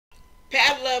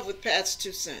love with Pat's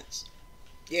 2 cents.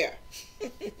 Yeah.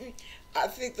 I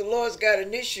think the Lord's got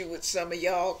an issue with some of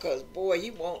y'all, because, boy,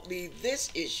 he won't leave this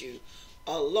issue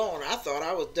alone. I thought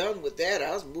I was done with that.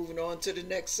 I was moving on to the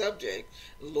next subject.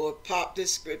 The Lord popped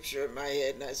this scripture in my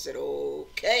head, and I said,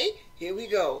 okay, here we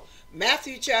go.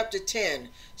 Matthew chapter 10,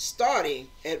 starting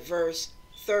at verse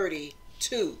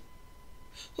 32.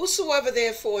 Whosoever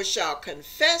therefore shall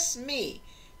confess me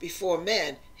before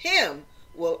men, him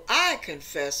will I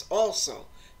confess also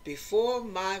before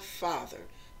my Father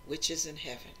which is in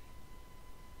heaven.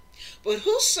 But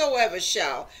whosoever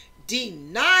shall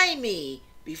deny me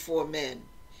before men,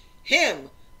 him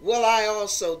will I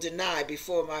also deny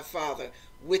before my Father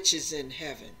which is in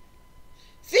heaven.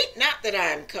 Think not that I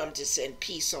am come to send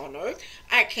peace on earth.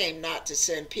 I came not to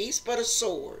send peace, but a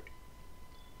sword.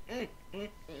 And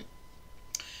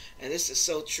this is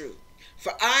so true.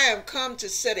 For I am come to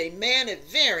set a man at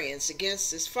variance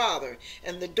against his father,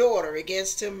 and the daughter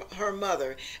against her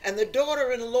mother, and the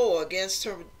daughter-in-law against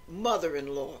her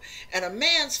mother-in-law. And a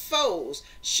man's foes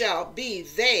shall be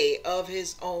they of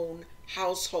his own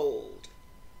household.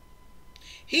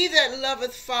 He that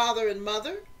loveth father and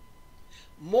mother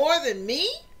more than me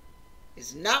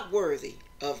is not worthy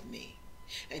of me.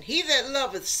 And he that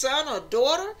loveth son or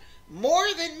daughter more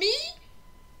than me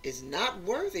is not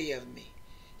worthy of me.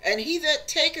 And he that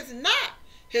taketh not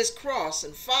his cross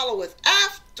and followeth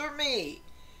after me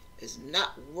is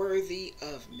not worthy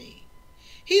of me.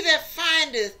 He that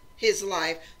findeth his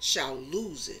life shall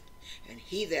lose it, and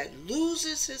he that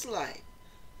loses his life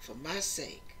for my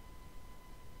sake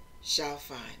shall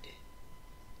find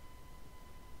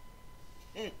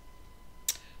it.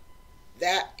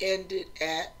 That ended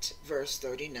at verse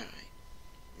 39.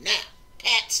 Now,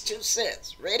 Pat's 2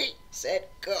 cents. Ready, set,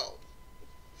 go.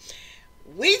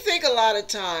 We think a lot of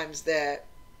times that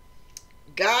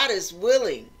God is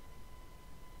willing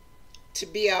to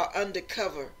be our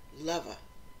undercover lover.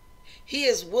 He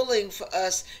is willing for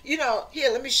us. You know,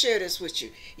 here, let me share this with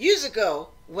you. Years ago,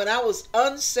 when I was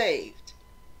unsaved,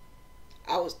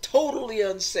 I was totally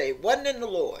unsaved, wasn't in the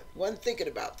Lord, wasn't thinking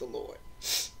about the Lord.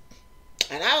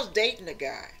 And I was dating a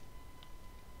guy.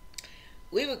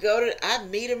 We would I'd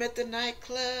meet him at the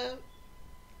nightclub.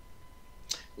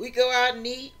 We'd go out and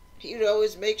eat. He would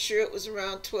always make sure it was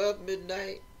around 12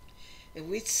 midnight. And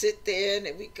we'd sit there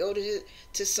and we'd go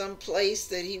to some place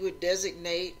that he would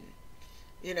designate,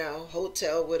 you know,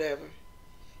 hotel, whatever.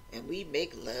 And we'd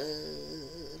make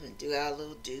love and do our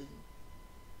little do.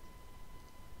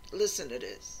 Listen to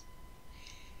this.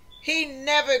 He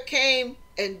never came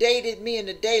and dated me in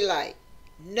the daylight.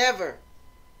 Never.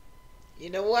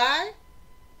 You know why?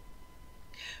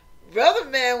 Brother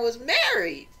man was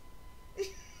married.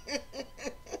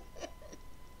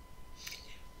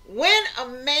 When a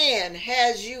man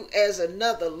has you as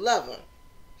another lover,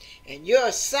 and you're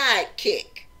a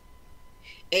sidekick,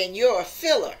 and you're a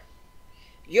filler,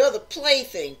 you're the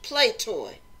plaything, play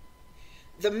toy,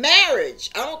 the marriage,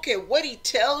 I don't care what he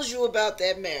tells you about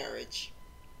that marriage,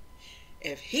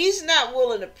 if he's not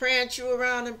willing to prance you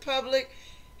around in public,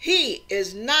 he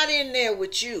is not in there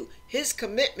with you. His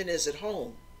commitment is at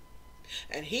home.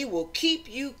 And he will keep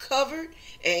you covered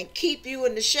and keep you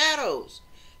in the shadows.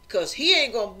 Because he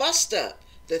ain't going to bust up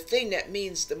the thing that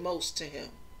means the most to him.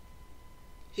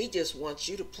 He just wants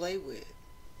you to play with.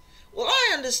 Well,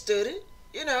 I understood it.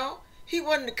 You know, he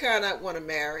wasn't the kind I'd want to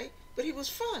marry, but he was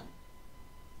fun.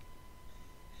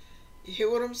 You hear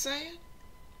what I'm saying?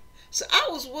 So I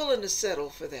was willing to settle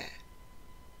for that.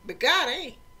 But God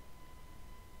ain't.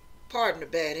 Pardon the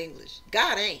bad English.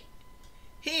 God ain't.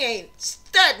 He ain't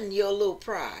studying your little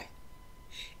pride.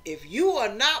 If you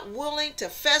are not willing to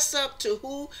fess up to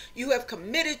who you have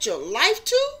committed your life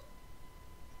to,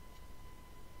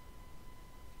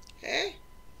 hey,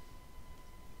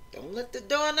 don't let the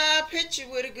doorknob hit you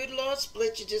with a good Lord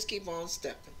split you. Just keep on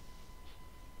stepping.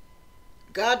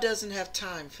 God doesn't have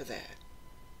time for that.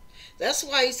 That's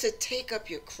why he said, take up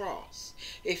your cross.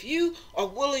 If you are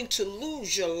willing to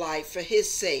lose your life for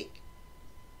his sake,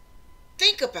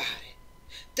 think about it.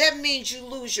 That means you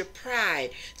lose your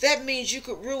pride. That means you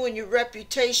could ruin your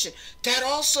reputation. That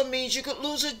also means you could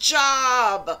lose a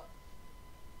job.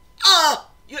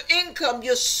 Your income,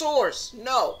 your source.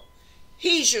 No,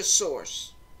 he's your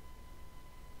source.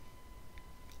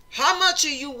 How much are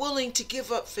you willing to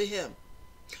give up for him?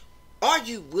 Are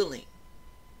you willing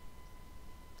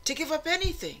to give up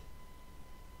anything?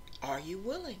 Are you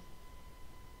willing?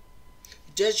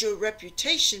 Does your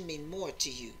reputation mean more to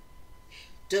you?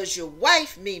 Does your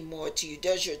wife mean more to you?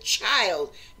 Does your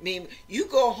child mean? You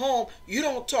go home, you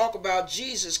don't talk about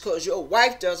Jesus because your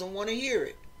wife doesn't want to hear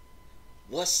it.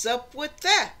 What's up with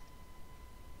that?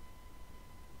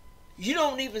 You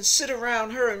don't even sit around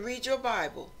her and read your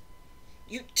Bible.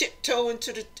 You tiptoe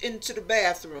into the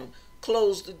bathroom,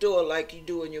 close the door like you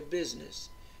do in your business,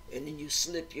 and then you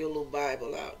slip your little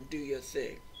Bible out and do your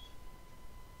thing.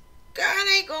 God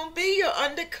ain't gonna be your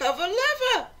undercover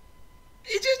lover.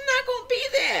 It's just not gonna be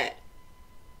that.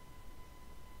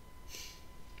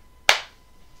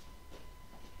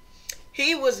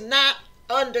 He was not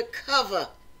undercover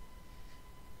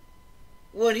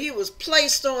when he was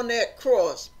placed on that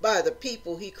cross by the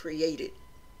people he created.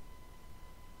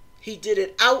 He did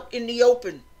it out in the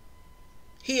open.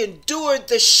 He endured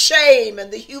the shame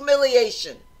and the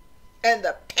humiliation and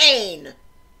the pain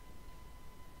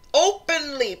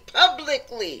openly,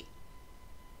 publicly.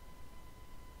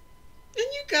 And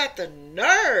you got the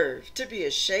nerve to be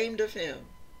ashamed of him.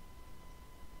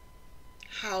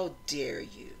 How dare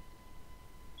you?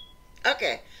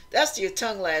 Okay, that's your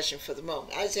tongue lashing for the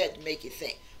moment. I just had to make you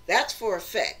think. That's for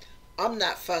effect. I'm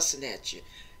not fussing at you.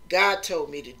 God told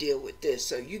me to deal with this,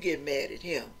 so you get mad at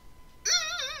him.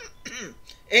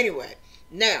 Anyway,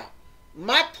 now,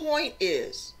 my point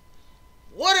is,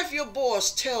 what if your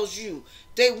boss tells you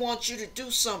they want you to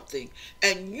do something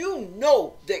and you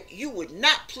know that you would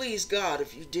not please God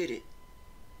if you did it?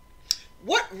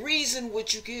 What reason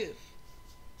would you give?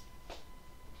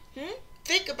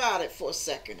 Think about it for a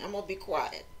second. I'm going to be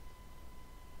quiet.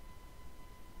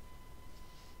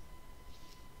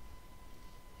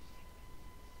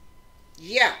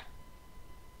 Yeah.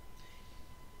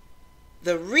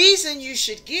 The reason you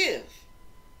should give: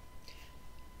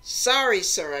 sorry,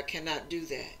 sir, I cannot do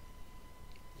that.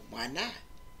 Why not?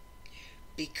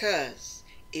 Because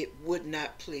it would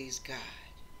not please God.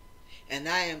 And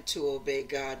I am to obey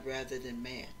God rather than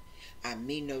man. I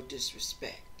mean no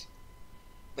disrespect,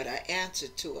 but I answer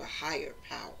to a higher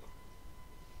power.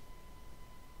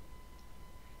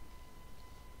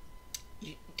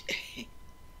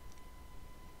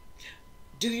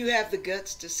 Do you have the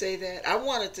guts to say that? I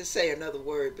wanted to say another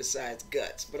word besides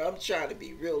guts, but I'm trying to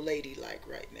be real ladylike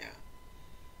right now.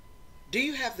 Do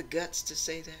you have the guts to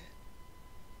say that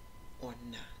or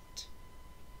not?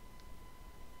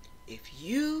 If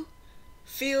you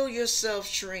feel yourself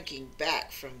shrinking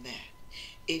back from that,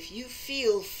 if you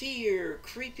feel fear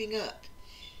creeping up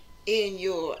in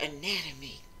your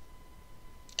anatomy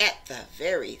at the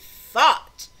very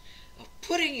thought of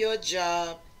putting your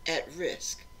job at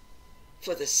risk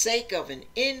for the sake of an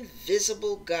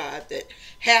invisible God that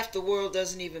half the world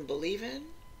doesn't even believe in,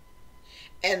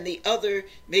 and the other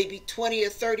maybe 20 or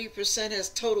 30% has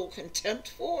total contempt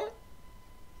for?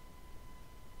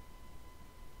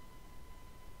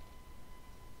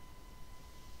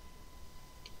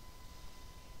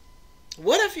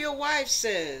 What if your wife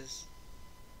says,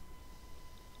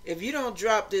 if you don't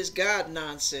drop this God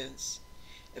nonsense,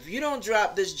 if you don't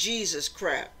drop this Jesus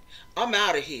crap, I'm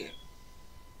out of here.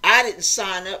 I didn't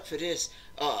sign up for this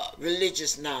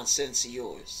religious nonsense of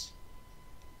yours.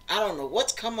 I don't know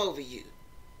what's come over you.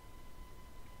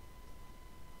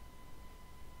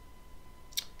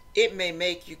 It may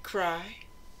make you cry.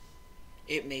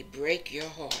 It may break your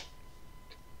heart.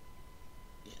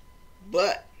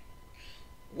 But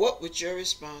what would your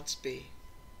response be?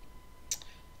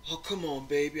 Oh, come on,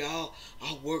 baby. I'll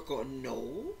work on.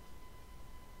 No.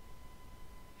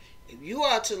 If you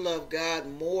are to love God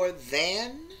more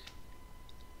than,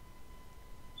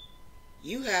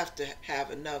 you have to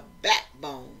have enough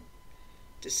backbone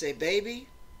to say, baby,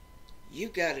 you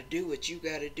got to do what you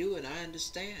got to do, and I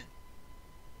understand.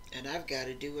 And I've got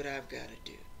to do what I've got to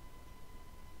do.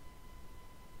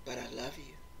 But I love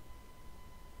you.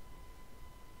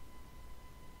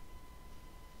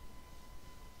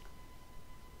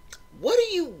 What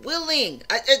are you willing?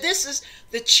 This is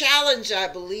the challenge, I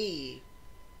believe,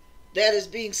 that is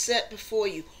being set before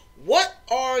you. What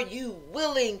are you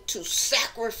willing to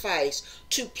sacrifice,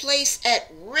 to place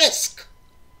at risk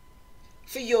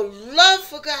for your love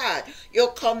for God,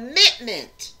 your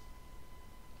commitment?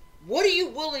 What are you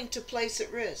willing to place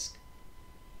at risk?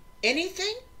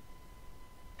 Anything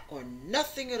or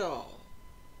nothing at all?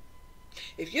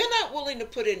 If you're not willing to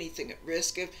put anything at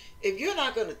risk, if you're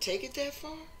not going to take it that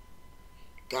far,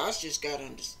 God's just got to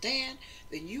understand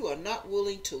that you are not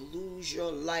willing to lose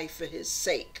your life for his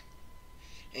sake.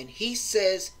 And he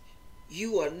says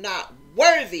you are not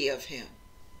worthy of him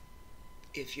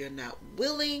if you're not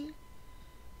willing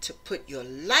to put your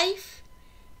life,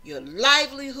 your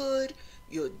livelihood,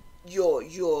 your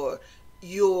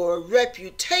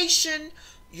reputation,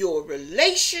 your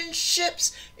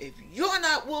relationships, if you're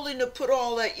not willing to put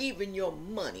all that, even your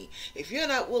money, if you're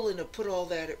not willing to put all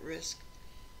that at risk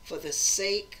for the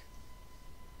sake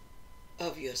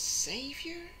of your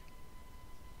Savior,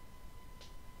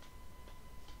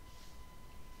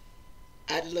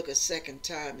 I'd look a second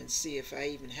time and see if I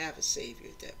even have a Savior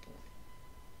at that point.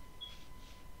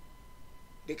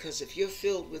 Because if you're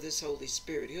filled with His Holy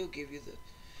Spirit, He'll give you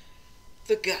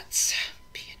the guts.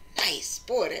 Being nice.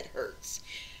 Boy, that hurts.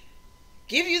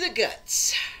 Give you the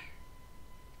guts.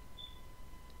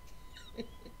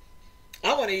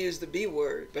 I want to use the B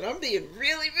word, but I'm being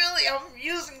I'm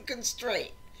using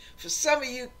constraint. For some of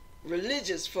you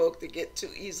religious folk that get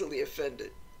too easily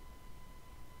offended.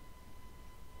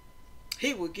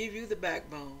 He will give you the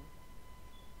backbone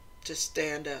to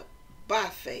stand up by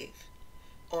faith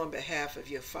on behalf of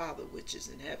your Father which is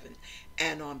in heaven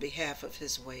and on behalf of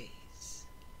His ways.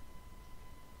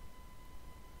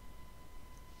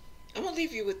 I'm going to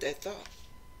leave you with that thought.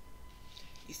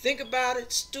 You think about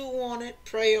it, stew on it,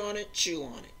 pray on it, chew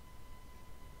on it.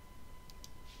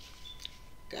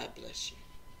 God bless you.